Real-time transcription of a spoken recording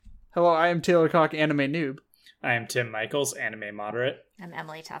Hello, I am Taylor Cock, anime noob. I am Tim Michaels, anime moderate. I'm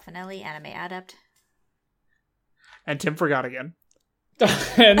Emily Toffanelli, anime adept. And Tim forgot again.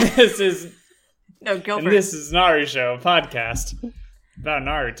 and this is No, go for This is Naruto, a podcast about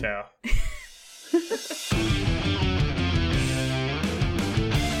Naruto.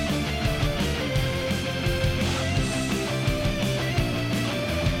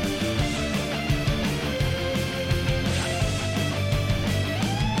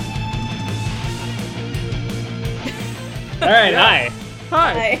 All right, hi.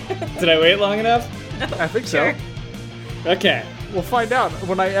 Hi. Did I wait long enough? I think Sure. so. Okay. We'll find out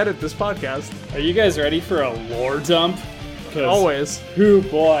when I edit this podcast. Are you guys ready for a lore dump? 'Cause, Always. Ooh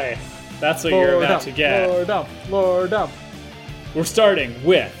boy, that's what you're about to get. Lord dump. We're starting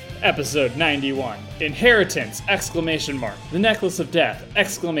with episode 91. Inheritance! Exclamation mark. The Necklace of Death!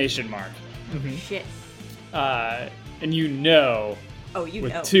 Exclamation mark. Shit. And you know, Oh, you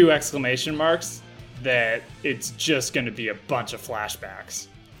with know. 2 exclamation marks, that it's just going to be a bunch of flashbacks.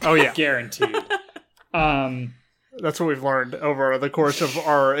 Oh yeah, Guaranteed. that's what we've learned over the course of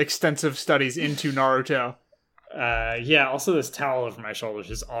our extensive studies into Naruto. Yeah, also this towel over my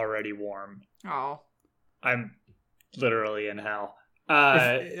shoulders is already warm. Oh. I'm literally in hell.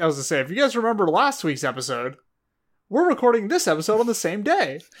 I was to say, if you guys remember last week's episode, we're recording this episode on the same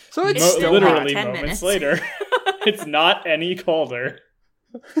day, so it's still literally hot. 10 moments minutes. later. It's not any colder.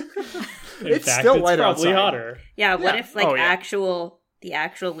 In It's fact, still it's light probably outside. hotter. Yeah, what Yeah. if, like, Oh, yeah. the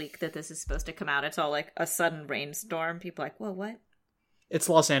actual week that this is supposed to come out, it's all, like, a sudden rainstorm? People are like, whoa, what? It's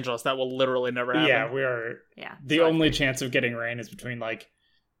Los Angeles. That will literally never happen. Yeah, we are. Yeah. The so I only figured. chance of getting rain is between like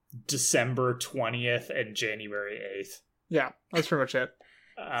December 20th and January 8th. Yeah, that's pretty much it.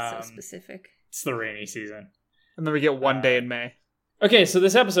 So specific. It's the rainy season. And then we get one day in May. Okay, so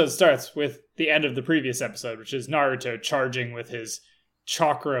this episode starts with the end of the previous episode, which is Naruto charging with his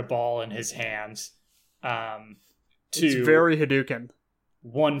chakra ball in his hands. To It's very Hadouken.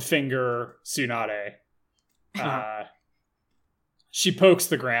 one finger Tsunade. She pokes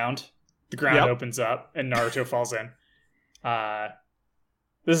the ground. The ground Yep. opens up, and Naruto falls in.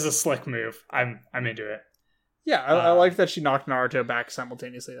 This is a slick move. I'm into it. Yeah, I like that she knocked Naruto back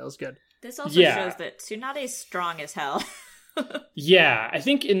simultaneously. That was good. This also Yeah. shows that Tsunade's strong as hell. Yeah, I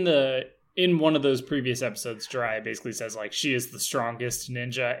think in one of those previous episodes, Jiraiya basically says like she is the strongest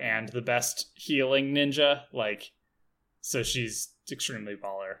ninja and the best healing ninja. Like, so she's extremely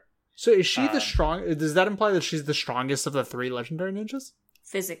baller. So is she the strong? Does that imply that she's the strongest of the 3 legendary ninjas?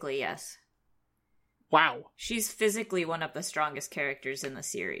 Physically, yes. Wow. She's physically one of the strongest characters in the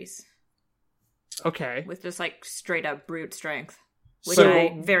series. Okay. With just, like, straight up brute strength. Which So-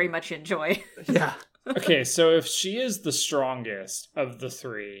 I very much enjoy. Yeah. Okay, so if she is the strongest of the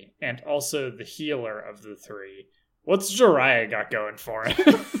 3 and also the healer of the 3, what's Jiraiya got going for him?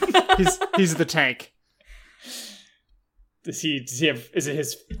 He's the tank. Does he have? Is it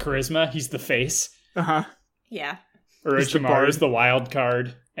his charisma? He's the face. Uh-huh. Yeah. He's the Orochimaru's bard. the wild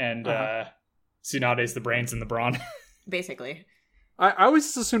card, and Uh-huh. Tsunade's the brains and the brawn. Basically. I always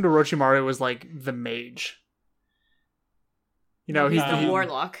just assumed Orochimaru was like the mage. You know, He's he's the he-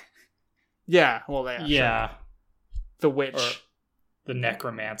 warlock. Yeah, well, yeah. Yeah, Sure. The witch. or the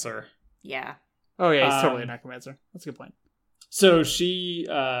necromancer. Yeah. Oh, yeah, he's totally a Um, necromancer. That's a good point. So she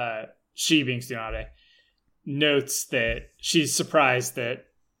being Tsunade, notes that she's surprised that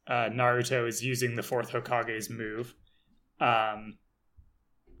Naruto is using the 4th Hokage's move.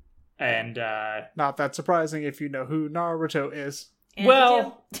 Not that surprising if you know who Naruto is. And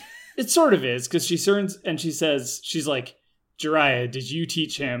Well, it sort of is, because she turns and she says, she's like, Jiraiya, did you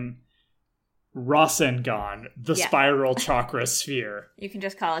teach him Rasengan, the Yeah. spiral chakra sphere? you can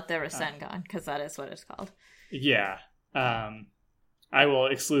just call it the Rasengan, because that is what it's called. Yeah. I will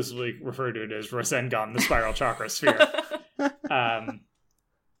exclusively refer to it as Rasengan, the spiral chakra sphere.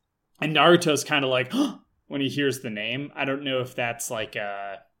 And Naruto's kind of like, when he hears the name. I don't know if that's like if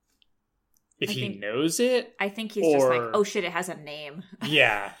I he think- knows it. I think he's just like, Or- oh shit, it has a name.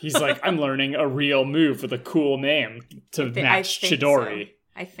 Yeah, he's like, I'm learning a real move with a cool name to I match think Chidori. so.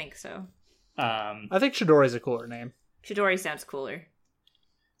 I think so. I think Chidori's a cooler name. Chidori sounds cooler.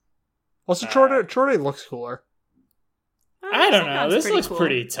 Also, Chidori looks cooler. I don't know. Rasengan's This pretty looks cool.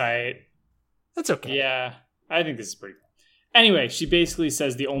 pretty tight. That's okay. Yeah, I think this is pretty cool. Anyway, she basically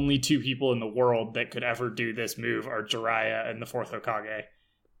says the only 2 people in the world that could ever do this move are Jiraiya and the 4th Hokage.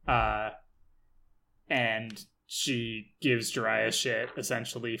 And she gives Jiraiya shit,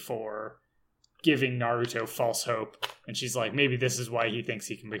 essentially, for giving Naruto false hope. And she's like, maybe this is why he thinks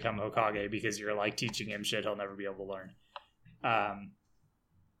he can become Hokage, because you're, like, teaching him shit he'll never be able to learn.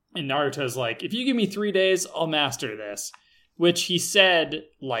 And Naruto's like, if you give me 3 days, I'll master this. which he said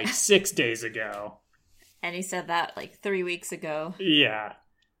like 6 days ago. And he said that like 3 weeks ago. Yeah.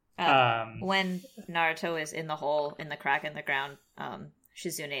 When Naruto is in the hole, in the crack in the ground,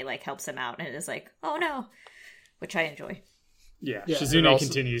 Shizune like helps him out and is like, "Oh no," which I enjoy. Yeah, Yeah, Shizune and also-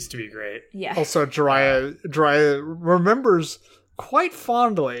 continues to be great. Yeah. Also, Jiraiya remembers quite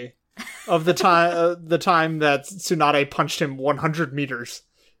fondly of the time that Tsunade punched him 100 meters.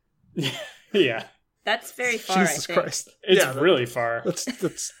 Yeah, That's very far. Jesus I think. Christ! it's Yeah, really far.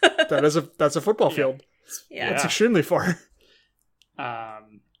 that's a football field. Yeah. It's extremely far.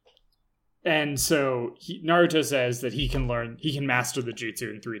 And so Naruto says that he can master the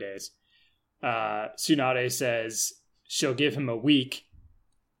jutsu in 3 days. Tsunade says she'll give him a week.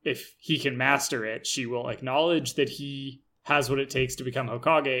 If he can master it, she will acknowledge that he has what it takes to become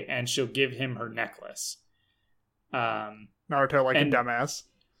Hokage, and she'll give him her necklace. Naruto, like And- a dumbass,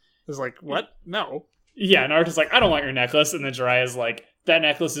 is like, "What? No." Yeah, Naruto's like, "I don't want your necklace," and then Jiraiya's like, "That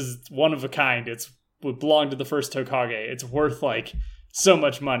necklace is one of a kind. It would belong to the first Hokage. It's worth like so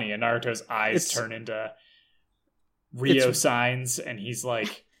much money." And Naruto's eyes turn into Rio signs, and he's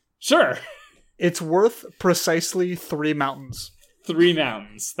like, "Sure." It's worth precisely 3 mountains. 3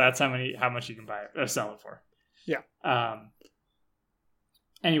 mountains. That's how much you can buy it or sell it for. Yeah.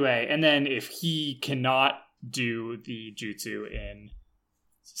 Anyway, and then if he cannot do the jutsu in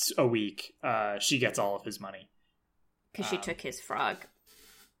a week, she gets all of his money. Because she took his frog.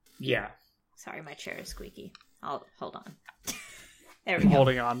 Yeah. Sorry, my chair is squeaky. I'll hold on. There we I'm go.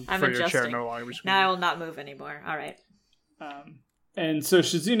 holding on I'm for your chair adjusting. no longer. Now I will not move anymore. All right. And so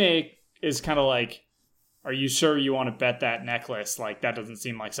Shizune is kind of like, "Are you sure you want to bet that necklace? Like, that doesn't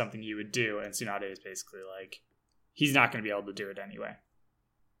seem like something you would do." And Tsunade is basically like, he's not going to be able to do it anyway.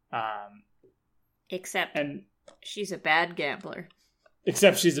 Except And she's a bad gambler.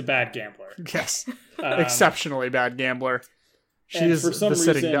 except she's a bad gambler. Yes, Um, exceptionally bad gambler. She and is for some the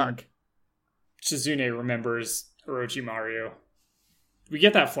sitting reason, duck. Shizune remembers Orochimaru. We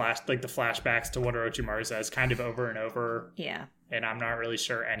get that the flashbacks to what Orochimaru says kind of over and over, Yeah. and I'm not really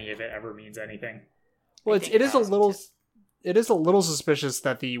sure any of it ever means anything. Well, I it think is a Rouse little. was It is a little suspicious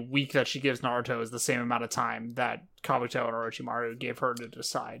that the week that she gives Naruto is the same amount of time that Kabuto and Orochimaru gave her to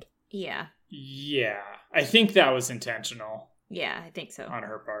decide. Yeah. Yeah, I think that was intentional Yeah, I think so. on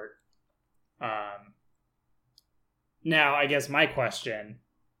her part. Now, I guess my question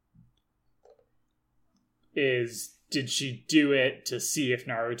is, did she do it to see if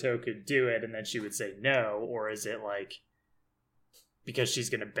Naruto could do it and then she would say no, or is it like because she's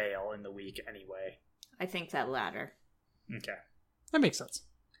going to bail in the week anyway? I think that latter. Okay. That makes sense.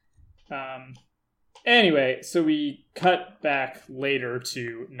 Anyway, so we cut back later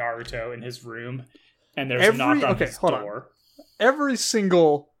to Naruto in his room, and there's a knock on his hold on. door. Every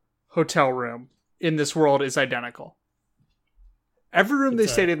single hotel room in this world is identical. Every room they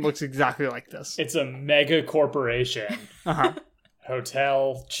stayed in looks exactly like this. It's a mega corporation Uh-huh.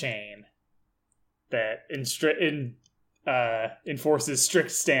 hotel chain that enforces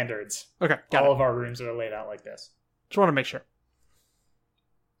strict standards. Okay, got All it. of our rooms are laid out like this. Just want to make sure.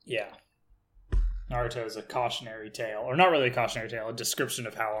 Yeah. Naruto is a cautionary tale, or not really a cautionary tale, a description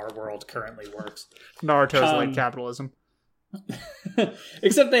of how our world currently works. Naruto's like capitalism.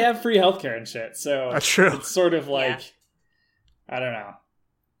 Except they have free healthcare and shit, so That's true. it's sort of like, Yeah. I don't know.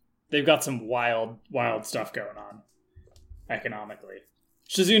 They've got some wild stuff going on economically.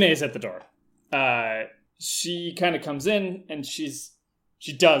 Shizune is at the door. She kind of comes in, and she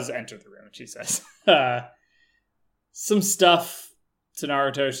does enter the room, and she says some stuff to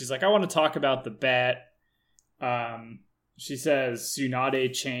Naruto. She's like, "I want to talk about the bet." She says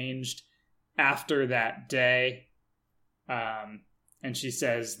Tsunade changed after that day. And she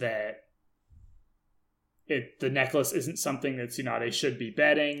says that the necklace isn't something that Tsunade should be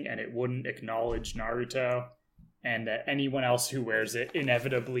betting, and it wouldn't acknowledge Naruto, and that anyone else who wears it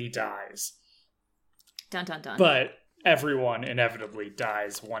inevitably dies. Dun dun dun. But everyone inevitably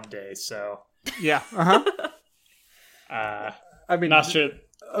dies one day, so Yeah. Uh-huh. I mean, not sure.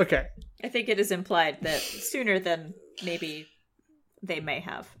 Okay. I think it is implied that sooner than maybe they may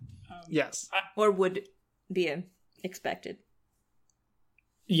have, Yes. or would be expected.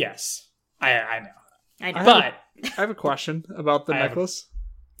 Yes, I know. I know. But I have a question about the I have a- necklace.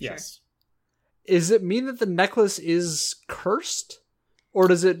 yes. Is it mean that the necklace is cursed? Or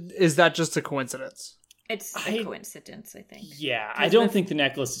is that just a coincidence? It's a coincidence, I think. Yeah, I don't think the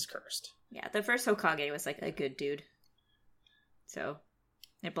necklace is cursed. Yeah, the first Hokage was like a good dude. So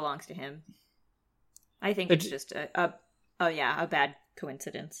it belongs to him. I think it's just a bad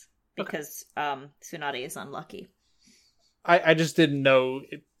coincidence. Because Tsunade is unlucky. I just didn't know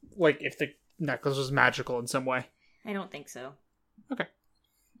if the necklace was magical in some way. I don't think so. Okay.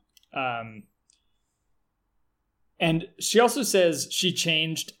 And she also says she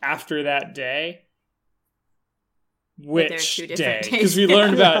changed after that day. Which two day? different days. Because we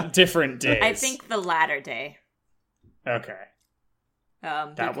learned about different days. I think the latter day. Okay.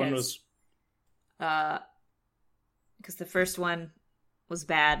 That one was... because the first one was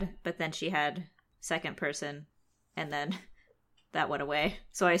bad, but then she had second person, and then that went away.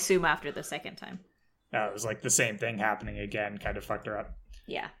 So I assume after the second time. It was like the same thing happening again, kind of fucked her up.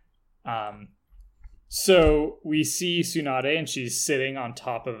 Yeah. So we see Tsunade, and she's sitting on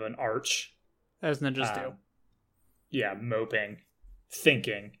top of an arch. As ninjas do. Yeah, moping,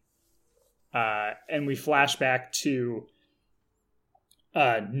 thinking. And we flash back to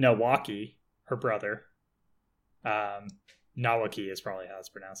Nawaki, her brother. Nawaki is probably how it's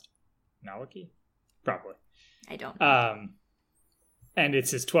pronounced. Nawaki? Probably. I don't know. And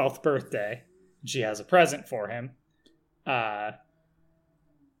it's his 12th birthday. She has a present for him. Nawaki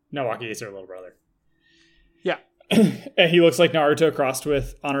is her little brother. Yeah. And he looks like Naruto crossed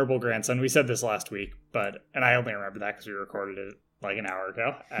with Honorable Grandson. We said this last week, and I only remember that because we recorded it like an hour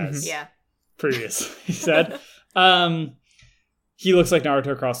ago, as previously said. He looks like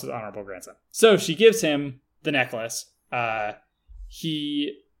Naruto crossed with Honorable Grandson. So she gives him the necklace.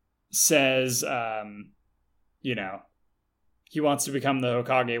 He says, he wants to become the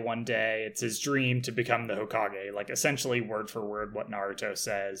Hokage one day. It's his dream to become the Hokage. Like, essentially word for word what Naruto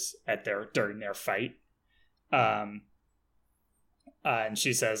says during their fight. And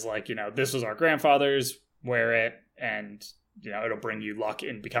she says, like, this was our grandfather's, wear it, and, it'll bring you luck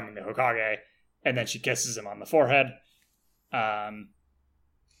in becoming the Hokage. And then she kisses him on the forehead. And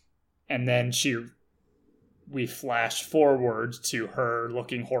then we flash forward to her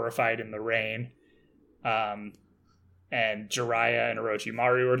looking horrified in the rain. And Jiraiya and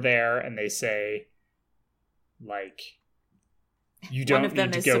Orochimaru are there, and they say, like, you don't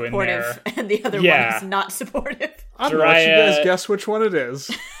need to go in there. One of them is supportive, and the other one is not supportive. I'm gonna let you guys guess which one it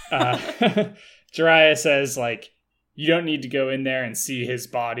is. Jiraiya says, like, you don't need to go in there and see his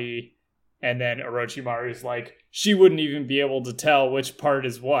body. And then Orochimaru's like, she wouldn't even be able to tell which part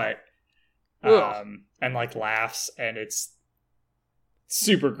is what. And, like, laughs, and it's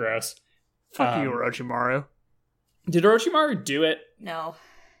super gross. Fuck you, Orochimaru. Did Orochimaru do it? No.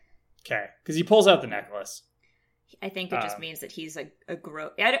 Okay, because he pulls out the necklace. I think it just means that he's a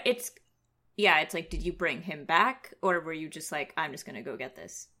it's like, did you bring him back? Or were you just like, I'm just going to go get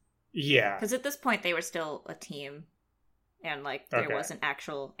this? Yeah. Because at this point, they were still a team. And, like, there wasn't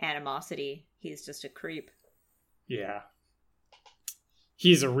actual animosity. He's just a creep. Yeah.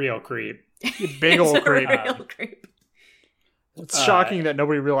 He's a real creep. Big old creep. Real creep. It's shocking that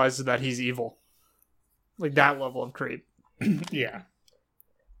nobody realizes that he's evil. Like, that level of creep. Yeah.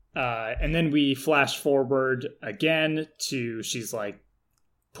 And then we flash forward again to, she's like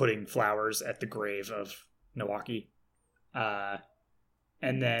putting flowers at the grave of Nawaki.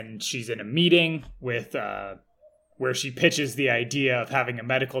 And then she's in a meeting with, where she pitches the idea of having a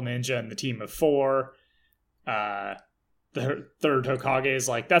medical ninja in the team of 4. The third Hokage is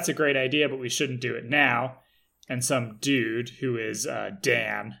like, that's a great idea, but we shouldn't do it now. And some dude who is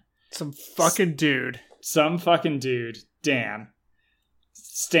Dan. Some fucking dude, Dan,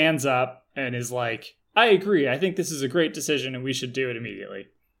 stands up and is like, I agree. I think this is a great decision and we should do it immediately.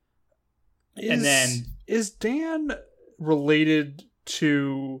 Is Dan related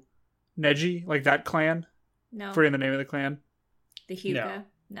to Neji, like that clan? No. Forgetting the name of the clan. The Hyuga?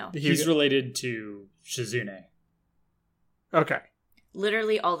 No. He's related to Shizune. Okay.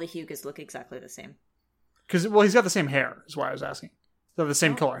 Literally all the Hyugas look exactly the same. Because, well, he's got the same hair, is why I was asking. They have the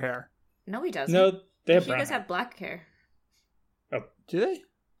same color hair. No, he doesn't. No, they have brown hair. Hyugas have black hair. Oh. Do they?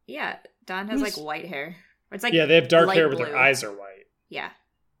 Yeah. Don has, like, white hair. Or it's like, yeah, they have dark hair, blue. but their eyes are white. Yeah.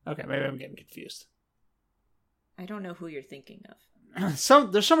 Okay, maybe I'm getting confused. I don't know who you're thinking of.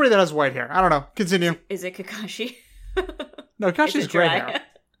 There's somebody that has white hair. I don't know. Continue. Is it Kakashi? No, Kakashi's gray hair.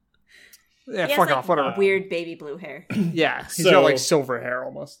 Yeah, fuck off. Whatever. Weird baby blue hair. Yeah, he's got like silver hair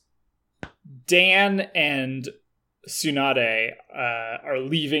almost. Dan and Tsunade are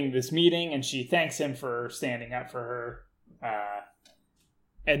leaving this meeting, and she thanks him for standing up for her.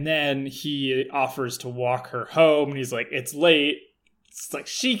 And then he offers to walk her home, and he's like, it's late. It's like,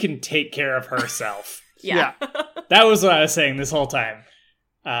 she can take care of herself. Yeah. That was what I was saying this whole time.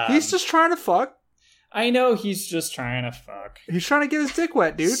 He's just trying to fuck. I know he's just trying to fuck. He's trying to get his dick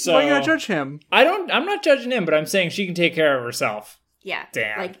wet, dude. Why you gotta judge him? I'm not judging him, but I'm saying she can take care of herself. Yeah.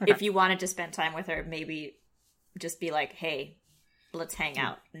 Dan. Like, if you wanted to spend time with her, maybe just be like, hey, let's hang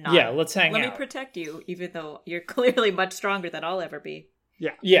out. Let's hang out. Let me protect you, even though you're clearly much stronger than I'll ever be.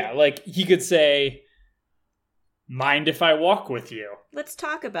 Yeah. Yeah, like, he could say, mind if I walk with you? Let's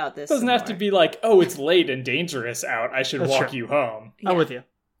talk about this. Doesn't have to be like, oh, it's late and dangerous out. I should That's walk true. you home. I'm with you.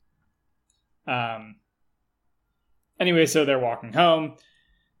 Anyway, so they're walking home,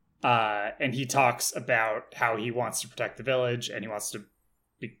 and he talks about how he wants to protect the village and he wants to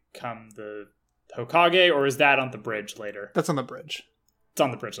become the Hokage, or is that on the bridge later? That's on the bridge. It's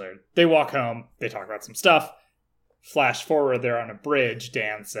on the bridge later. They walk home, they talk about some stuff. Flash forward, they're on a bridge.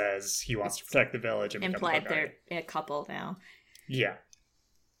 Dan says he wants to protect the village and become Implied the Hokage. they're a couple now. Yeah.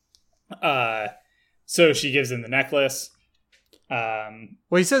 So she gives him the necklace. Well,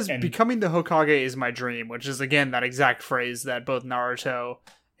 he says, And- becoming the Hokage is my dream, which is, again, that exact phrase that both Naruto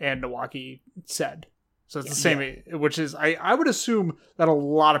and Nawaki said. So it's the same, which is, I would assume that a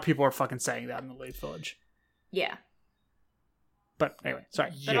lot of people are fucking saying that in the Leaf Village. Yeah. But anyway,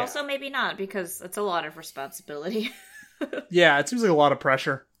 sorry. But also maybe not, because it's a lot of responsibility. Yeah, it seems like a lot of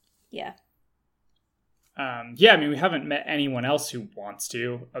pressure. Yeah. Yeah, I mean, we haven't met anyone else who wants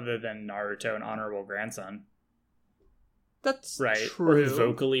to, other than Naruto and Honorable Grandson. That's Right? true. Or who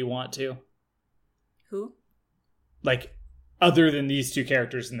vocally want to. Who? Like, other than these two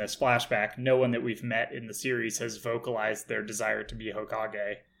characters in this flashback, no one that we've met in the series has vocalized their desire to be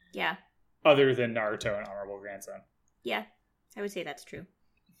Hokage, Yeah. other than Naruto and Honorable Grandson. Yeah. I would say that's true.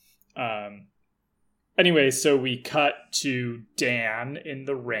 Anyway, so we cut to Dan in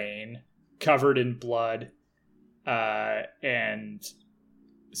the rain, covered in blood, and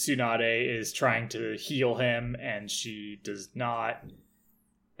Tsunade is trying to heal him, and she does not,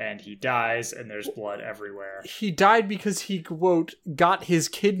 and he dies, and there's blood everywhere. He died because he, quote, got his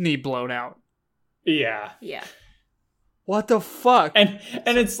kidney blown out. Yeah. Yeah. What the fuck? And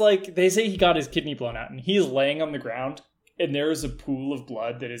it's like, they say he got his kidney blown out, and he's laying on the ground, and there is a pool of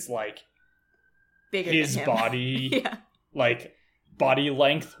blood that is like Bigger his than him. body, Yeah. like body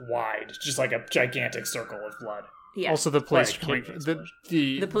length wide, just like a gigantic circle of blood. Yeah. Also, the police Right, are coming.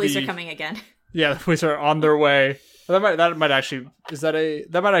 kidneys The police are coming again. Yeah, the police are on their way. That might actually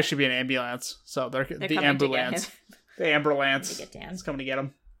that might actually be an ambulance. So they're the coming to get ambulance. him. The ambulance. To get Dan. It's coming to get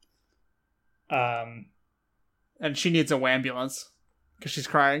him. Um, And she needs a ambulance because she's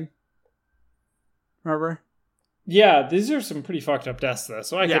crying. Remember? yeah, these are some pretty fucked up deaths, though.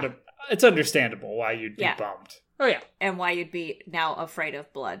 So Yeah. it's understandable why you'd be Yeah. bummed. Oh yeah. And why you'd be now afraid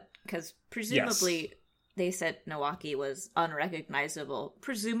of blood. Because presumably they said Nawaki was unrecognizable.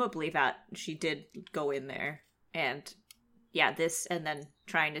 Presumably that she did go in there. And yeah, this and then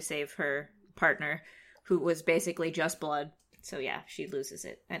trying to save her partner, who was basically just blood. So yeah, she loses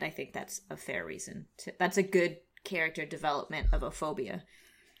it. And I think that's a fair reason. That's a good character development of a phobia.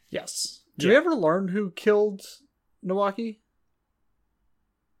 Yes. Did we ever learn who killed Nawaki?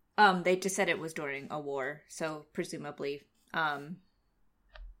 They just said it was during a war, so presumably,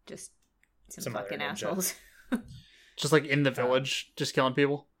 just some other fucking ninja. assholes. Just like in the village, just killing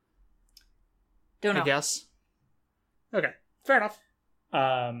people. Don't know. I guess. Okay, fair enough.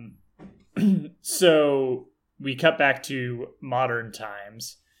 So we cut back to modern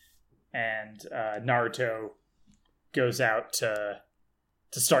times, and Naruto goes out to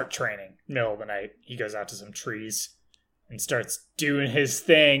start training. Middle of the night, he goes out to some trees and starts doing his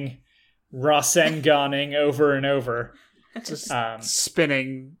thing, Rasenganing over and over. Just Um,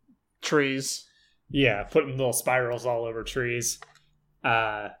 spinning trees. Yeah, putting little spirals all over trees.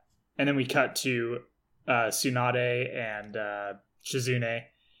 And then we cut to Tsunade and Shizune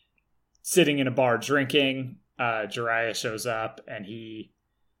sitting in a bar drinking. Jiraiya shows up and he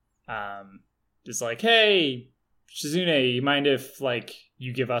is like, "Hey, Shizune, you mind if like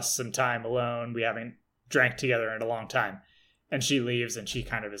you give us some time alone? We haven't drank together in a long time." And she leaves and she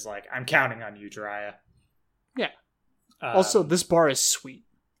kind of is like, "I'm counting on you, Jiraiya." Yeah. Also, this bar is sweet.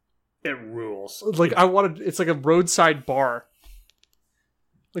 it rules. Like it's like a roadside bar.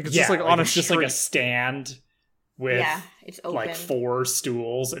 Like it's just like on a it's just street. like a stand with Yeah, it's open. like 4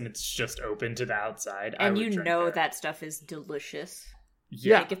 stools and it's just open to the outside. I and would you drink know there. that stuff is delicious.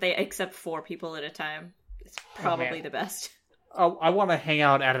 Yeah. Like if they accept 4 people at a time, it's probably man. the best. I want to hang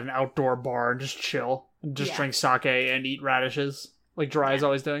out at an outdoor bar and just chill and just Yeah. drink sake and eat radishes like Jiraiya's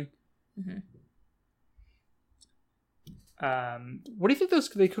always doing. Mm-hmm. What do you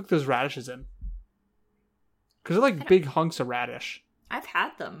think they cook those radishes in? Because they're like big hunks of radish. I've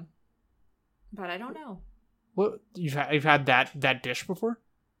had them, but I don't know. What you've had that dish before?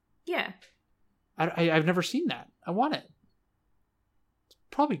 Yeah, I've never seen that. I want it. It's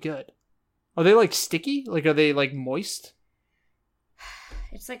probably good. Are they like sticky? Like are they like moist?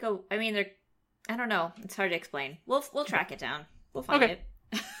 it's like I mean, they're. I don't know. It's hard to explain. We'll track it down. We'll find Okay.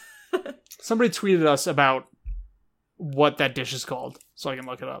 it. Somebody tweeted us about what that dish is called, so I can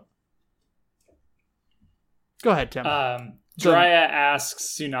look it up. Go ahead, Tim. Jiraiya asks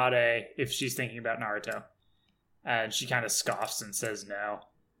Tsunade if she's thinking about Naruto. And she kind of scoffs and says no.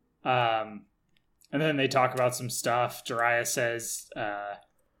 And then they talk about some stuff. Jiraiya says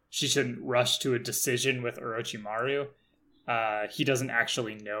she shouldn't rush to a decision with Orochimaru. He doesn't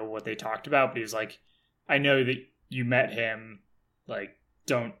actually know what they talked about, but he's like, I know that you met him. Like,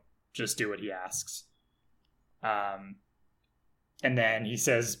 don't just do what he asks. And then he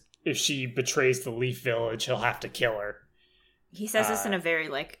says if she betrays the Leaf Village, he'll have to kill her. He says this in a very,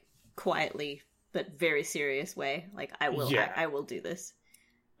 like, quietly but very serious way. Like, I will do this.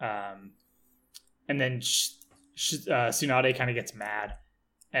 And then Tsunade kind of gets mad.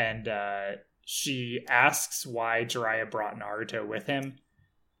 And she asks why Jiraiya brought Naruto with him.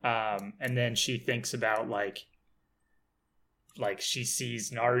 And then she thinks about, like she sees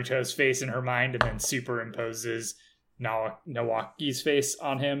Naruto's face in her mind and then superimposes Nawaki's face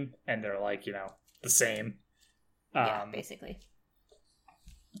on him. And they're, like, you know, the same. Yeah, basically.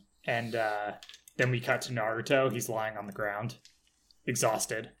 And then we cut to Naruto. He's lying on the ground,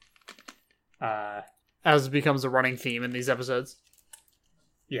 exhausted. As becomes a running theme in these episodes.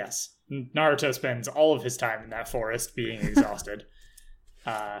 Yes. Naruto spends all of his time in that forest being exhausted.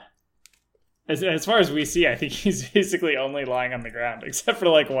 As far as we see, I think he's basically only lying on the ground, except for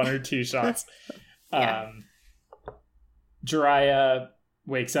like one or two shots. Yeah. Jiraiya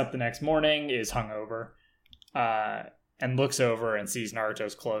wakes up the next morning, is hungover, and looks over and sees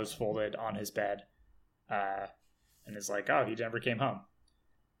Naruto's clothes folded on his bed, and is like, oh, he never came home.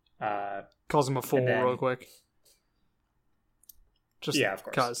 Calls him a fool real quick. Just yeah, of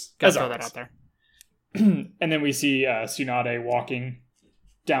course. Gotta throw that out there. And then we see Tsunade walking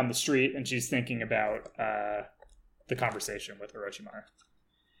down the street, and she's thinking about the conversation with Orochimaru.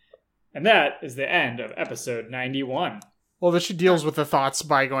 And that is the end of episode 91. Well, then she deals with the thoughts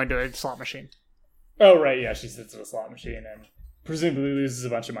by going to a slot machine. Oh, right, yeah, she sits at a slot machine and presumably loses a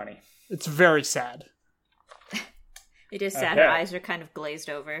bunch of money. It's very sad. It is sad. Her eyes are kind of glazed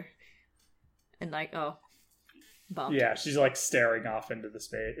over. And like, oh, bummed. Yeah, she's like staring off into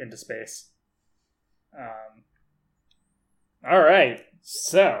space. All right,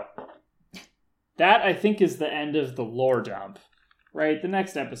 so that I think is the end of the lore dump. Right, the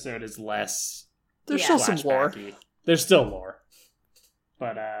next episode is less. There's still some lore. There's still lore,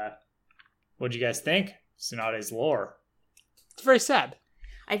 but what'd you guys think? Tsunade's lore. It's very sad.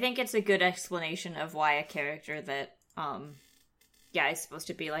 I think it's a good explanation of why a character that is supposed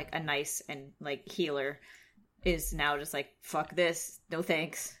to be like a nice and like healer is now just like, fuck this, no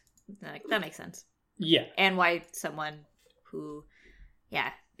thanks. Like, that makes sense. Yeah. And why someone who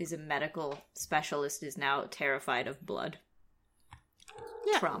is a medical specialist is now terrified of blood.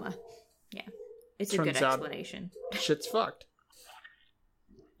 Yeah. Trauma. Yeah. It's a good explanation. Shit's fucked.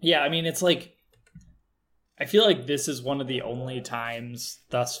 Yeah, I mean, it's like, I feel like this is one of the only times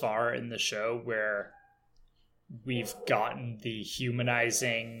thus far in the show where we've gotten the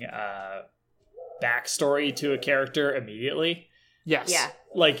humanizing backstory to a character immediately. Yes. Yeah.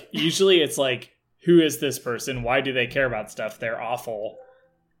 Like, usually it's like, who is this person? Why do they care about stuff? They're awful.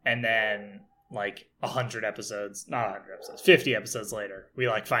 And then, like, 100 episodes, not 100 episodes, 50 episodes later, we,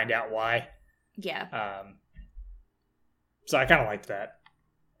 like, find out why. Yeah. So I kind of liked that.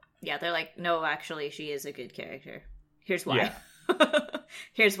 Yeah, they're like, no, actually, she is a good character. Here's why. Yeah.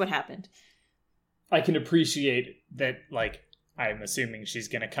 Here's what happened. I can appreciate that, like, I'm assuming she's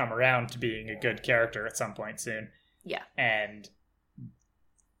going to come around to being a good character at some point soon. Yeah. And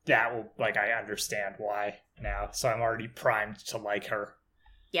that will, like, I understand why now. So I'm already primed to like her.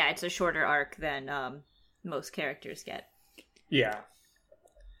 Yeah, it's a shorter arc than most characters get. Yeah.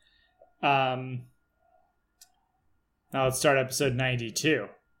 Now let's start episode 92.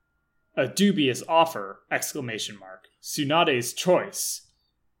 A dubious offer! ! Tsunade's choice.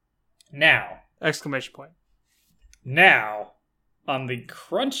 Now. ! Now, on the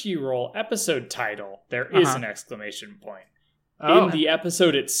Crunchyroll episode title, there is an exclamation point. Oh. In the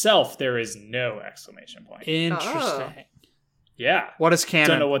episode itself, there is no exclamation point. Interesting. Oh. Yeah. What is canon?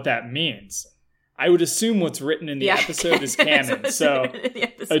 Don't know what that means. I would assume what's written in the episode is canon. So,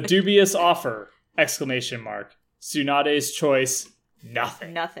 a dubious offer! ! Tsunade's choice,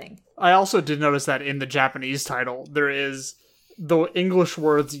 nothing. Nothing. I also did notice that in the Japanese title, there is the English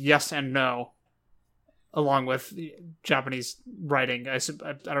words yes and no, along with the Japanese writing. I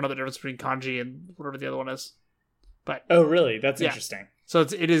don't know the difference between kanji and whatever the other one is. But oh, really? That's interesting. So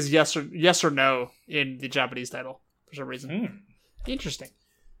it is yes or no in the Japanese title for some reason. Interesting.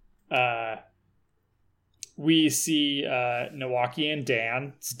 We see Nawaki and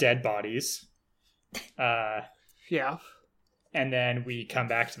Dan's dead bodies. Yeah. And then we come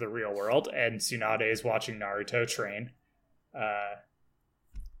back to the real world, and Tsunade is watching Naruto train. That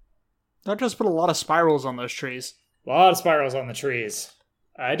just put a lot of spirals on those trees. A lot of spirals on the trees.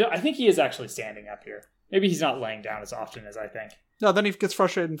 I think he is actually standing up here. Maybe he's not laying down as often as I think. No, then he gets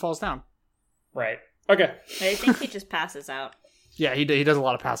frustrated and falls down. Right. Okay. I think he just passes out. Yeah, he does a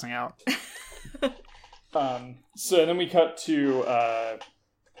lot of passing out. So then we cut to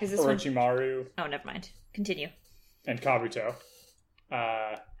Is this Orochimaru. Oh, never mind. Continue. And Kabuto.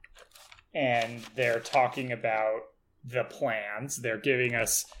 And they're talking about the plans.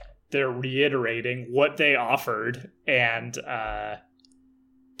 They're reiterating what they offered and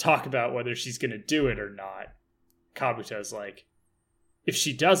talk about whether she's going to do it or not. Kabuto's like, if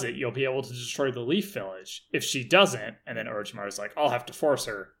she does it, you'll be able to destroy the Leaf Village. If she doesn't, and then Orochimaru's like, I'll have to force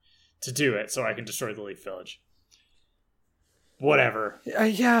her to do it so I can destroy the Leaf Village. Whatever.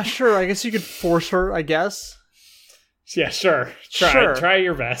 Yeah, sure. I guess you could force her, I guess. Yeah, sure. Try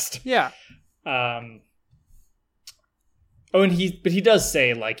your best. Yeah. And he does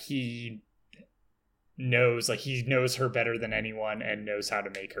say, like, he knows her better than anyone and knows how to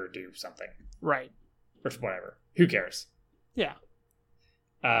make her do something. Right. Or whatever. Who cares? Yeah.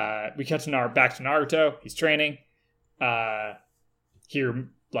 We cut to back to Naruto. He's training. He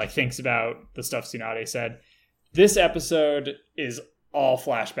thinks about the stuff Tsunade said. This episode is all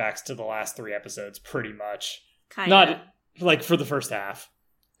flashbacks to the last 3 episodes, pretty much. Kinda. Not like for the first half.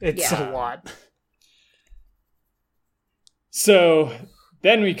 It's a lot. So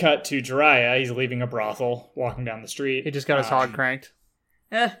then we cut to Jiraiya. He's leaving a brothel, walking down the street. He just got his hog cranked.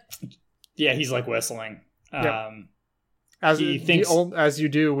 Yeah, he's like whistling. Yep. As you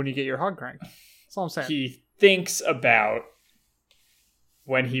do when you get your hog cranked. That's all I'm saying. He thinks about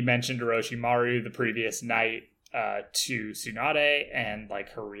when he mentioned Orochimaru the previous night to Tsunade and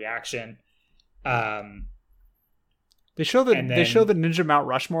like her reaction. They show the Ninja Mount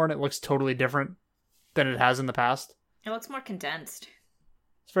Rushmore and it looks totally different than it has in the past. It looks more condensed.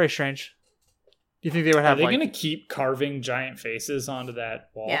 It's very strange. Do you think they would have? Are they going to keep carving giant faces onto that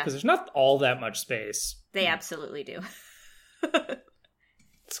wall? Yeah. Because there's not all that much space. They absolutely do.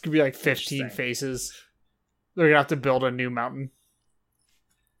 It's gonna be like 15 faces. They're gonna have to build a new mountain.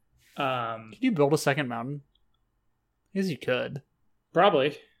 Can you build a second mountain? I guess you could.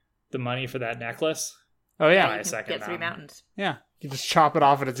 Probably. The money for that necklace. Oh yeah, you can get 3 mountains. Yeah, you just chop it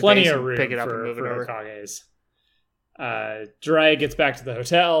off at its plenty base of and room pick it up for, and move it for over. Hokages. Jiraiya gets back to the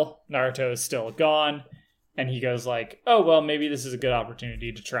hotel. Naruto is still gone, and he goes like, "Oh well, maybe this is a good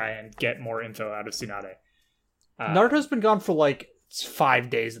opportunity to try and get more info out of Tsunade." Naruto's been gone for like 5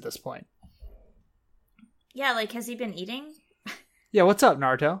 days at this point. Yeah, like has he been eating? Yeah, what's up,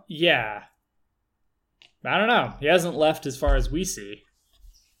 Naruto? Yeah, I don't know. He hasn't left as far as we see.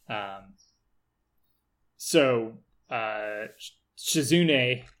 So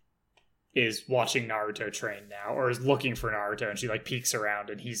Shizune is watching Naruto train now, or is looking for Naruto, and she like peeks around,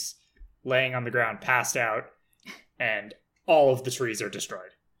 and he's laying on the ground, passed out, and all of the trees are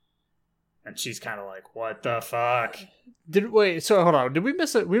destroyed. And she's kind of like, "What the fuck?" So hold on. Did we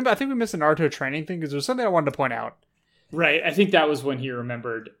miss it? I think we missed a Naruto training thing because there's something I wanted to point out. Right. I think that was when he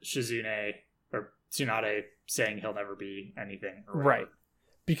remembered Shizune or Tsunade saying he'll never be anything. Right.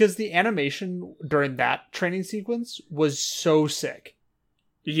 Because the animation during that training sequence was so sick.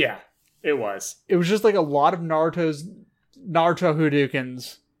 Yeah, it was. It was just like a lot of Naruto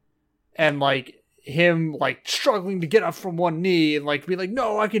Hadoukens and like him like struggling to get up from one knee and like be like,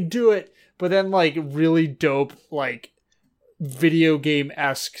 no, I can do it. But then like really dope like video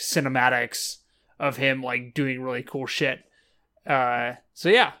game-esque cinematics of him like doing really cool shit. So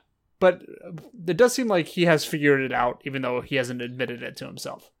yeah. But it does seem like he has figured it out, even though he hasn't admitted it to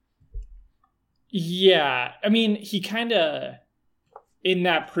himself. Yeah. I mean, he kind of... In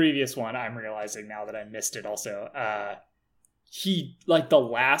that previous one, I'm realizing now that I missed it also, he, like, the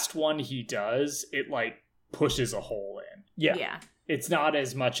last one he does, it, like, pushes a hole in. Yeah. It's not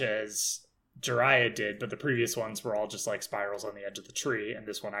as much as Jiraiya did, but the previous ones were all just, like, spirals on the edge of the tree, and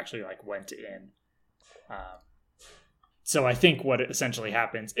this one actually, like, went in. So I think what essentially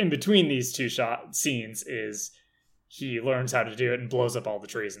happens in between these two scenes is he learns how to do it and blows up all the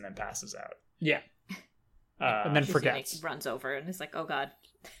trees and then passes out. Yeah. And then forgets. Runs over and is like, oh god,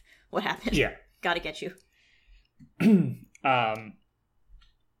 what happened? Yeah. Gotta get you. Tsunade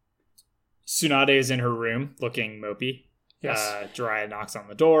is in her room looking mopey. Yes. Jiraiya knocks on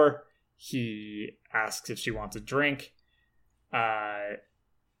the door. He asks if she wants a drink. And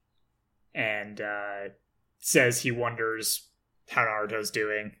says he wonders how Naruto's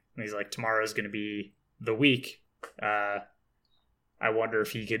doing. And he's like, tomorrow's going to be the week. I wonder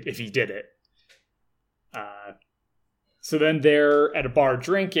if he did it. So then they're at a bar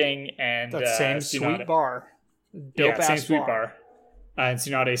drinking, and That same Tsunade, sweet bar. Dope ass same sweet bar. bar. And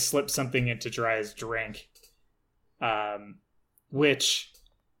Tsunade slips something into Jiraiya's drink, which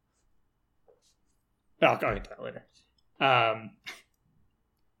I'll get to that later.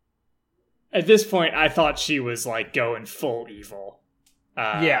 At this point, I thought she was like going full evil.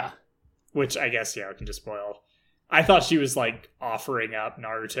 Yeah. Which I guess, we can just spoil. I thought she was like offering up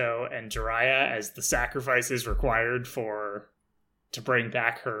Naruto and Jiraiya as the sacrifices required to bring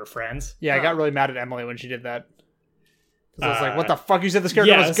back her friends. Yeah, I got really mad at Emily when she did that. Because I was like, what the fuck? You said this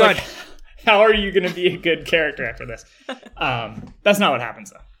character was good. Like, how are you going to be a good character after this? That's not what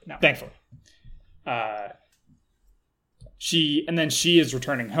happens, though. No. Thankfully. She is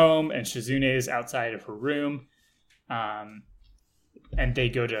returning home, and Shizune is outside of her room. And they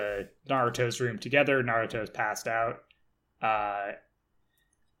go to Naruto's room together. Naruto's passed out.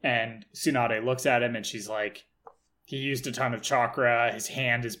 And Tsunade looks at him, and she's like, he used a ton of chakra. His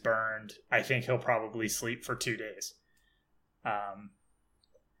hand is burned. I think he'll probably sleep for 2 days.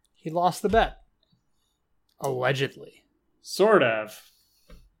 He lost the bet. Allegedly. Sort of.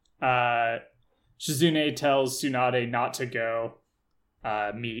 Shizune tells Tsunade not to go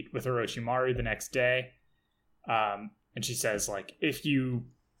meet with Orochimaru the next day. And she says, like, if you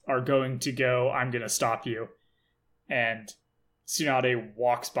are going to go, I'm going to stop you. And Tsunade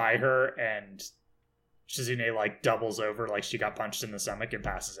walks by her, and Shizune, like, doubles over like she got punched in the stomach and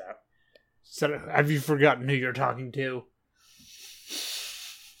passes out. So, have you forgotten who you're talking to?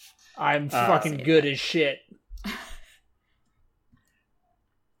 I'm fucking good as shit.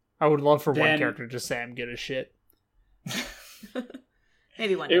 I would love for one character to say I'm good as shit.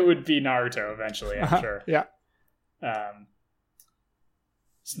 Maybe one day. It would be Naruto eventually, I'm sure. Yeah.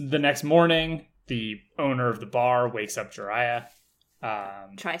 The next morning, the owner of the bar wakes up Jiraiya.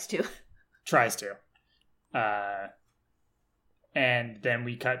 Tries to. And then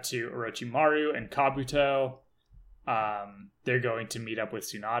we cut to Orochimaru and Kabuto. They're going to meet up with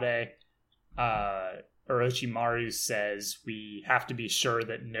Tsunade. Orochimaru says we have to be sure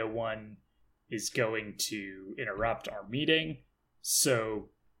that no one is going to interrupt our meeting. So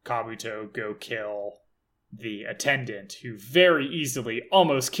Kabuto, go kill the attendant who very easily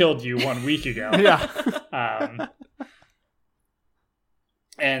almost killed you 1 week ago. Yeah.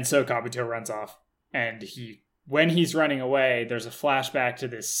 And so Kabuto runs off, and when he's running away, there's a flashback to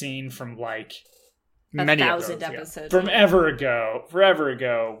this scene from like many 1,000 episodes. From forever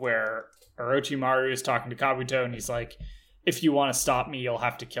ago, where Orochimaru is talking to Kabuto, and he's like, if you want to stop me, you'll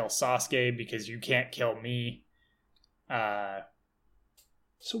have to kill Sasuke because you can't kill me.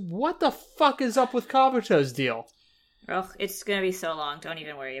 So what the fuck is up with Kabuto's deal? Oh, it's gonna be so long. Don't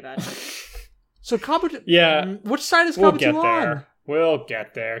even worry about it. So Kabuto... Yeah. Which side is We'll Kabuto get on? there. We'll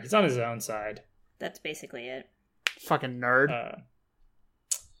get there. He's on his own side. That's basically it. Fucking nerd.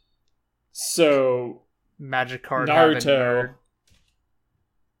 So... Magic card Naruto... nerd.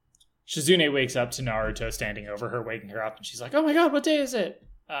 Shizune wakes up to Naruto standing over her, waking her up, and she's like, oh my god, what day is it?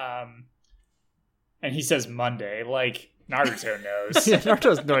 And he says Monday, like... Naruto knows. Yeah, Naruto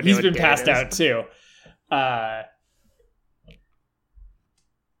has no idea. He's been passed out too.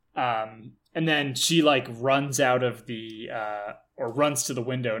 And then she like runs out of the or runs to the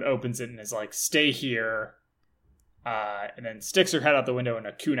window and opens it and is like, stay here. And then sticks her head out the window and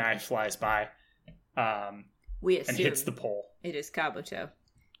a kunai flies by. We assume and hits the pole. It is Kabuto.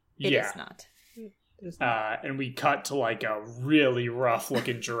 It Yeah. is not. And we cut to like a really rough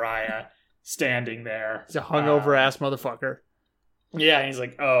looking Jiraiya standing there. He's a hungover ass motherfucker. Yeah, and he's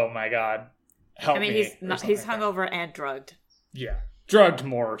like, "Oh my god, help me!" He's hungover and drugged. Yeah, drugged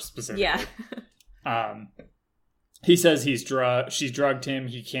more specifically. Yeah. He says she's drugged him.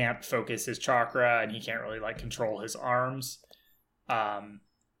 He can't focus his chakra, and he can't really like control his arms. But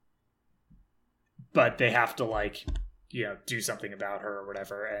they have to like, do something about her or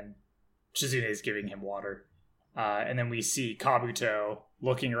whatever. And Shizune is giving him water. And then we see Kabuto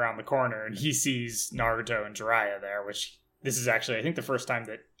looking around the corner, and he sees Naruto and Jiraiya there, which this is actually, I think, the first time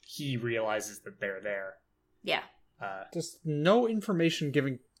that he realizes that they're there. Yeah. Just no information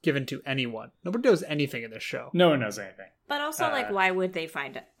given to anyone. Nobody knows anything in this show. No one knows anything. But also, why would they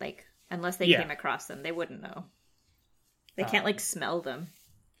find it? Like, unless they came across them, they wouldn't know. They can't, smell them.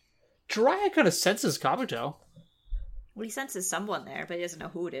 Jiraiya kind of senses Kabuto. Well, he senses someone there, but he doesn't know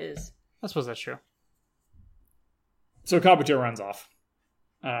who it is. I suppose that's true. So Kabuto runs off.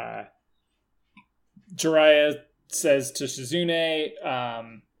 Jiraiya says to Shizune,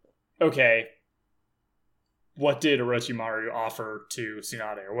 okay, what did Orochimaru offer to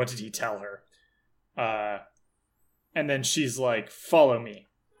Tsunade, or what did he tell her? And then she's like, follow me.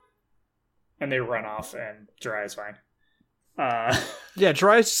 And they run off, and Jiraiya's fine. Yeah,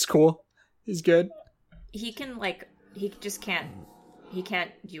 Jiraiya's just cool. He's good. He can he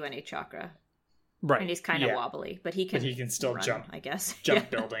can't do any chakra. Right. And he's kind of wobbly, but he can still run, jump. I guess. Jump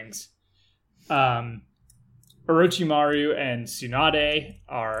buildings. Orochimaru and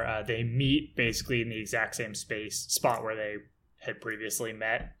Tsunade they meet basically in the exact same spot where they had previously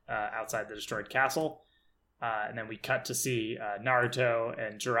met outside the destroyed castle. And then we cut to see Naruto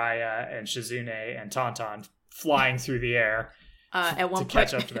and Jiraiya and Shizune and Tauntaun flying through the air at one to point,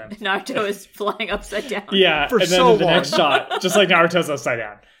 catch up to them. Naruto is flying upside down. Yeah, For and then so in the long. next shot, just like Naruto's upside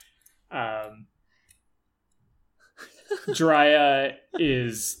down. Jiraiya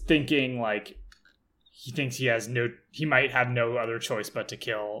is thinking like he thinks he might have no other choice but to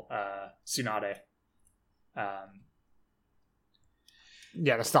kill Tsunade.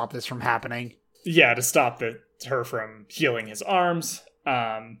 Yeah, to stop this from happening. Yeah, to stop her from healing his arms.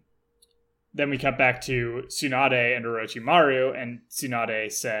 Then we cut back to Tsunade and Orochimaru, and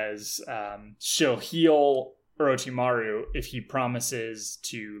Tsunade says she'll heal Orochimaru if he promises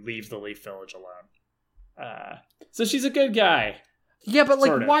to leave the Leaf Village alone. So she's a good guy. Yeah, but like,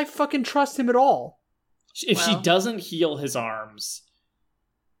 Sort of. why fucking trust him at all? If she doesn't heal his arms,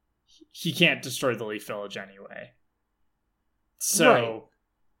 he can't destroy the Leaf Village anyway. So, Right.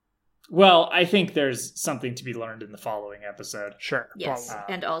 Well, I think there's something to be learned in the following episode. Sure. Yes,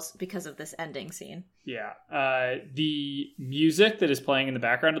 probably. and also because of this ending scene. Yeah. The music that is playing in the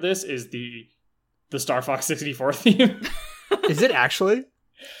background of this is the Star Fox 64 theme. Is it actually?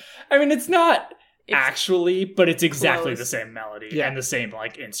 I mean, it's not It's actually, but it's exactly close. the same melody Yeah. and the same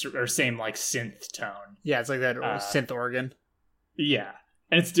like same like synth tone. Yeah, it's like that synth organ. Yeah,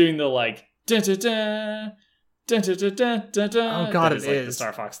 and it's doing the like dun dun dun dun dun dun dun dun dun. Oh god, that it like is. the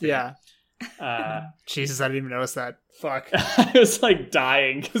Star Fox theme. Yeah. Uh, Jesus, I didn't even notice that. Fuck. I was like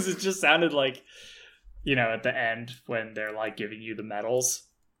dying because it just sounded like, at the end when they're like giving you the medals.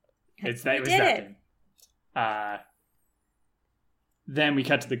 It was that thing. Then we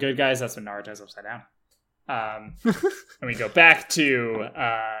cut to the good guys. That's when Naruto's upside down. And we go back to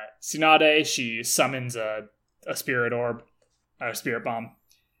Tsunade. She summons a spirit orb, a spirit bomb,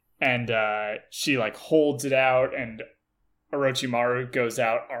 and she like holds it out, and Orochimaru goes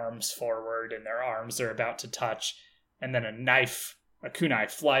out, arms forward, and their arms are about to touch, and then a kunai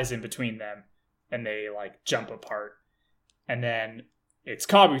flies in between them, and they like jump apart, and then it's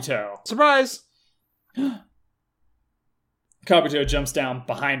Kabuto. Surprise! Kabuto jumps down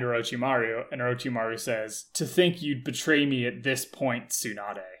behind Orochimaru, and Orochimaru says, "To think you'd betray me at this point,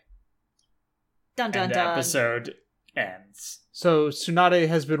 Tsunade." Dun dun And the dun. episode ends. So Tsunade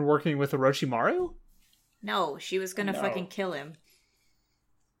has been working with Orochimaru? No, she was gonna No. fucking kill him.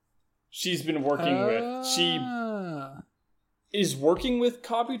 She's been working with... She Ah. is working with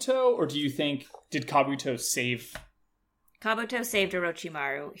Kabuto, or did Kabuto save... Kabuto saved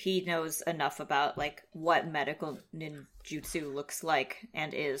Orochimaru. He knows enough about like what medical ninjutsu looks like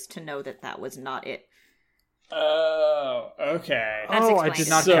and is to know that that was not it. Oh, okay. That's Oh, I explained did in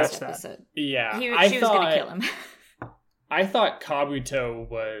not the catch first that. episode. Yeah, She I was thought gonna kill him. I thought Kabuto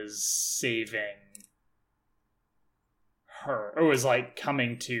was saving her, or was like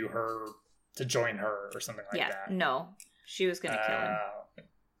coming to her to join her or something like Yeah, that. no, she was gonna kill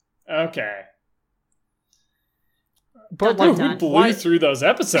him. Okay. But Dun, like, dun, We dun. blew why- through those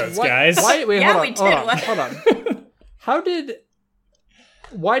episodes, why- guys. Why, wait, Yeah, hold we on, did. hold on, What? hold on.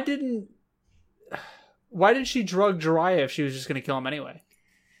 Why did she drug Jiraiya if she was just gonna kill him anyway?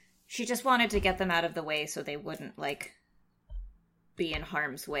 She just wanted to get them out of the way so they wouldn't like be in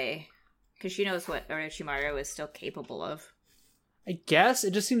harm's way, because she knows what Orochimaru is still capable of. I guess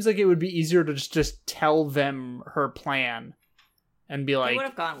it just seems like it would be easier to just tell them her plan and be They like, would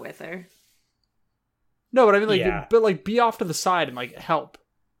have gone with her. no, but I mean like, Yeah. but like be off to the side and like help.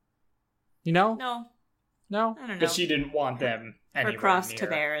 You know? No, No? I don't know. But she didn't want them Her anywhere cross near. to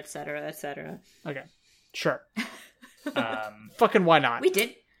bear, etc., etc. Okay. Sure. Um, Fucking why not?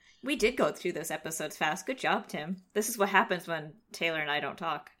 We did go through those episodes fast. Good job, Tim. This is what happens when Taylor and I don't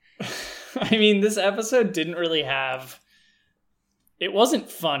talk. I mean, this episode didn't really have... It wasn't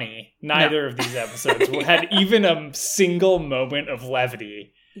funny. Neither of these episodes had even a single moment of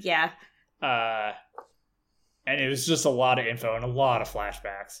levity. Yeah. And it was just a lot of info and a lot of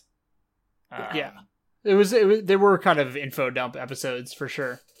flashbacks. Yeah. It was they were kind of info dump episodes for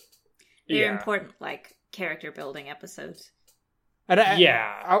sure. They're Yeah. important, like, character building episodes. And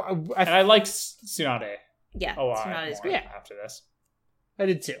Yeah. And I like Tsunade Yeah. a lot Tsunade's more great. Yeah. after this. I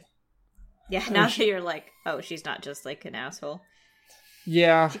did too. Yeah, now that you're like, oh, she's not just like an asshole.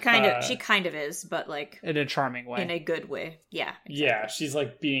 Yeah. She kind of is, but like In a charming way. in a good way. Yeah. Yeah, she's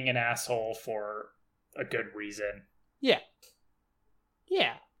like being an asshole for a good reason. Yeah.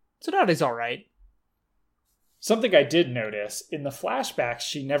 Yeah. Tsunade's alright. Something I did notice, in the flashbacks,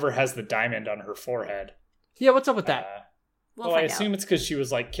 she never has the diamond on her forehead. Yeah, what's up with that? We'll I find assume out. it's because she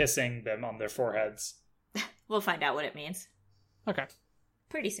was, like, kissing them on their foreheads. We'll find out what it means Okay.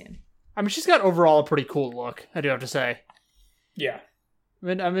 pretty soon. I mean, she's got overall a pretty cool look, I do have to say. Yeah.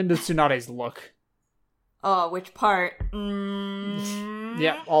 I'm into Tsunade's look. Oh, which part?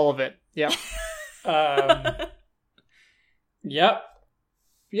 Yeah, all of it. Yep. Yep.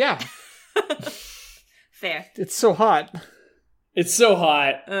 Yeah. Fair. It's so hot. It's so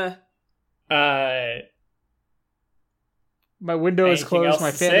hot. My window is Anything closed, else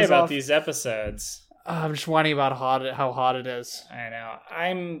my to fan say is about off. these episodes? I'm just whining about how hot it is. I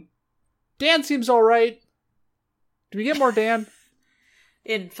know. Dan seems alright. Do we get more Dan?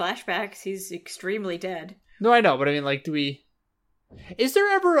 In flashbacks, he's extremely dead. No, I know, but I mean, like, do we... Is there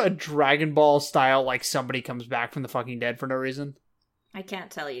ever a Dragon Ball style, like, somebody comes back from the fucking dead for no reason? I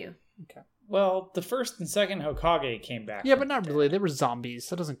can't tell you. Okay. Well, the first and second Hokage came back. Yeah, from but not the dead. really. They were zombies.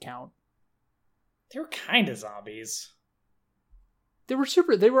 That doesn't count. They were kind of zombies. They were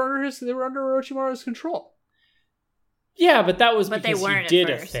under Orochimaru's control. Yeah, but that was But they because weren't he at did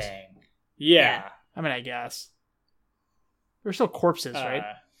a first. thing. Yeah. I mean, I guess. They're still corpses, right?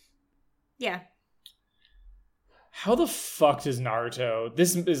 Yeah. How the fuck does Naruto...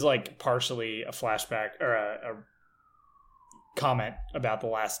 This is like partially a flashback or a comment about the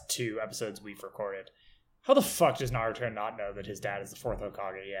last 2 episodes we've recorded. How the fuck does Naruto not know that his dad is the 4th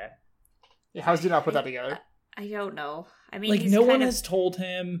Hokage yet? Yeah, how's he not put that together? I don't know. I mean, Like, he's no one kind of, has told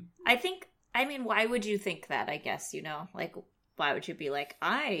him. I mean, why would you think that, I guess, you know? Like, why would you be like,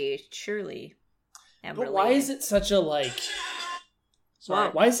 I surely am But related. why is it such a, like...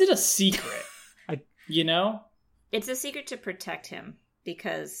 Sorry. Why is it a secret? You know? It's a secret to protect him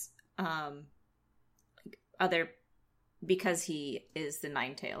because because he is the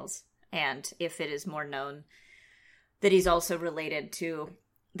Nine Tails, and if it is more known that he's also related to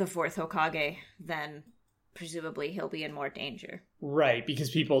the 4th Hokage, then presumably he'll be in more danger. Right,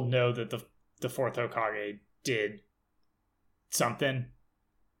 because people know that the 4th Hokage did something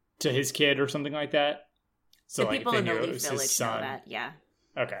to his kid or something like that. So The like people they in the knew it Leaf was Village his know son. that, yeah.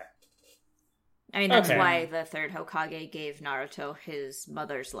 Okay. I mean, that's Okay. why the 3rd Hokage gave Naruto his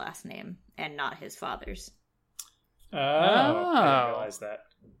mother's last name and not his father's. Oh, I didn't Oh. realize that.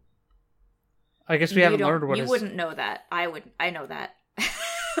 I guess we haven't don't- learned what you his... wouldn't know that. I know that.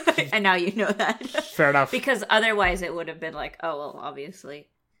 And now you know that. Fair enough. Because otherwise it would have been like, oh, well, obviously.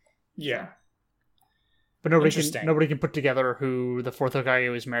 Yeah. But Interesting. nobody can put together who the 4th Hokage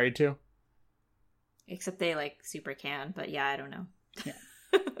was married to. Except they, like, super can. But yeah, I don't know.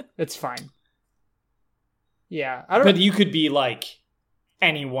 It's fine. Yeah, I don't... But you could be like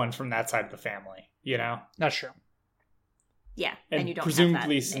anyone from that side of the family, you know? Not sure. Yeah, And and you don't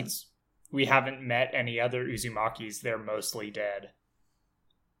presumably have that name. since we haven't met any other Uzumakis, they're mostly dead.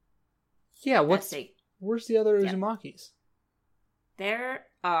 Yeah, That's a- where's the other Yeah. Uzumakis? There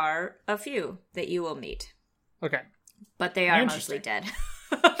are a few that you will meet. Okay. But they are mostly Interesting.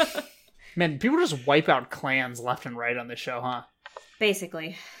 dead. Man, people just wipe out clans left and right on this show, huh?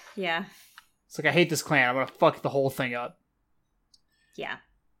 Basically. Yeah. It's like, I hate this clan. I'm gonna fuck the whole thing up. Yeah.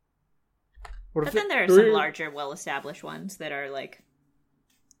 What But if then there are We're- some larger, well-established ones that are, like,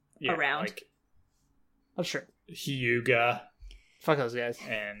 Yeah, around. like Oh, sure. Hyuga Fuck those guys.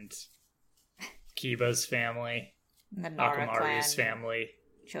 and Kiba's family, the Nara Akamaru's clan, family.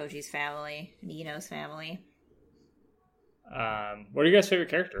 Choji's family, Nino's family. What are you guys' favorite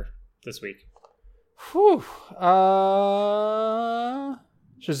character this week? Whew.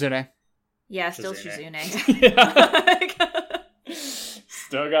 Shizune. Yeah, still Shizune. Shizune.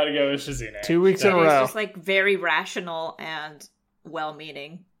 Still gotta go with Shizune. 2 weeks in a She's row. just, like, very rational and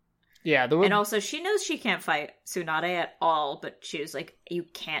well-meaning. Yeah, And also, she knows she can't fight Tsunade at all, but she was like, you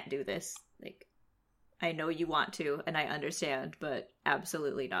can't do this. Like, I know you want to, and I understand, but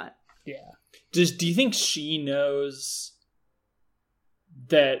absolutely not. yeah. Do you think she knows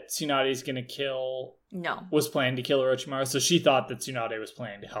that Tsunade's gonna No. was planning to kill Orochimaru? So she thought that Tsunade was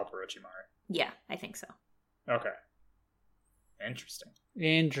planning to help Orochimaru. Yeah, I think so. Okay. Interesting.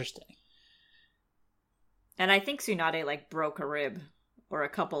 Interesting. And I think Tsunade, like, broke a rib, or a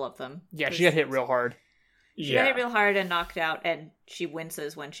couple of them. Yeah, she got hit real hard. She got hit real hard and knocked out, and she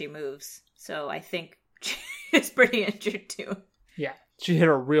winces when she moves. So I think she's pretty injured, too. Yeah, she hit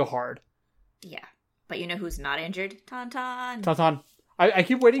her real hard. Yeah. But you know who's not injured? Tauntaun. Tauntaun. I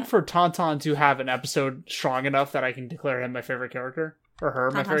keep waiting for Tauntaun to have an episode strong enough that I can declare him my favorite character. Or her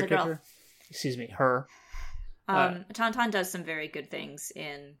my Tauntaun's favorite a girl. character. Excuse me, her. Tauntaun does some very good things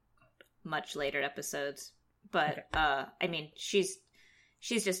in much later episodes. but I mean, she's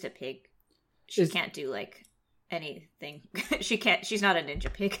just a pig. She can't do like anything. She's not a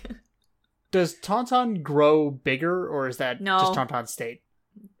ninja pig. Does Tauntaun grow bigger, or is that just Tauntaun's state?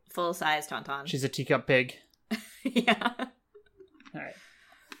 Full size Tauntaun. She's a teacup pig. Yeah.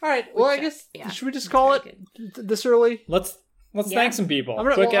 All right. Well, I guess should we just call it this early? Let's thank some people.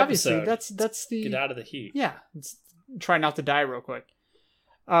 Quick episode. That's the get out of the heat. Yeah. Let's try not to die real quick.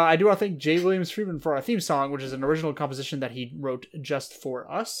 I do want to thank Jay Williams Friedman for our theme song, which is an original composition that he wrote just for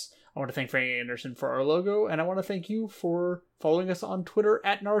us. I want to thank Frankie Anderson for our logo, and I want to thank you for following us on Twitter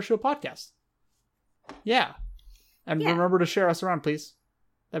at Naruto Podcast. Yeah. And remember to share us around, please.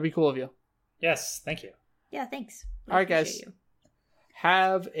 That'd be cool of you. Yes, thank you. Yeah, thanks. All right, guys.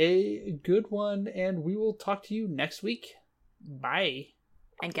 Have a good one, and we will talk to you next week. Bye.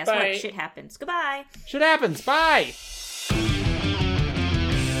 And guess what? Shit happens. Goodbye. Shit happens. Bye.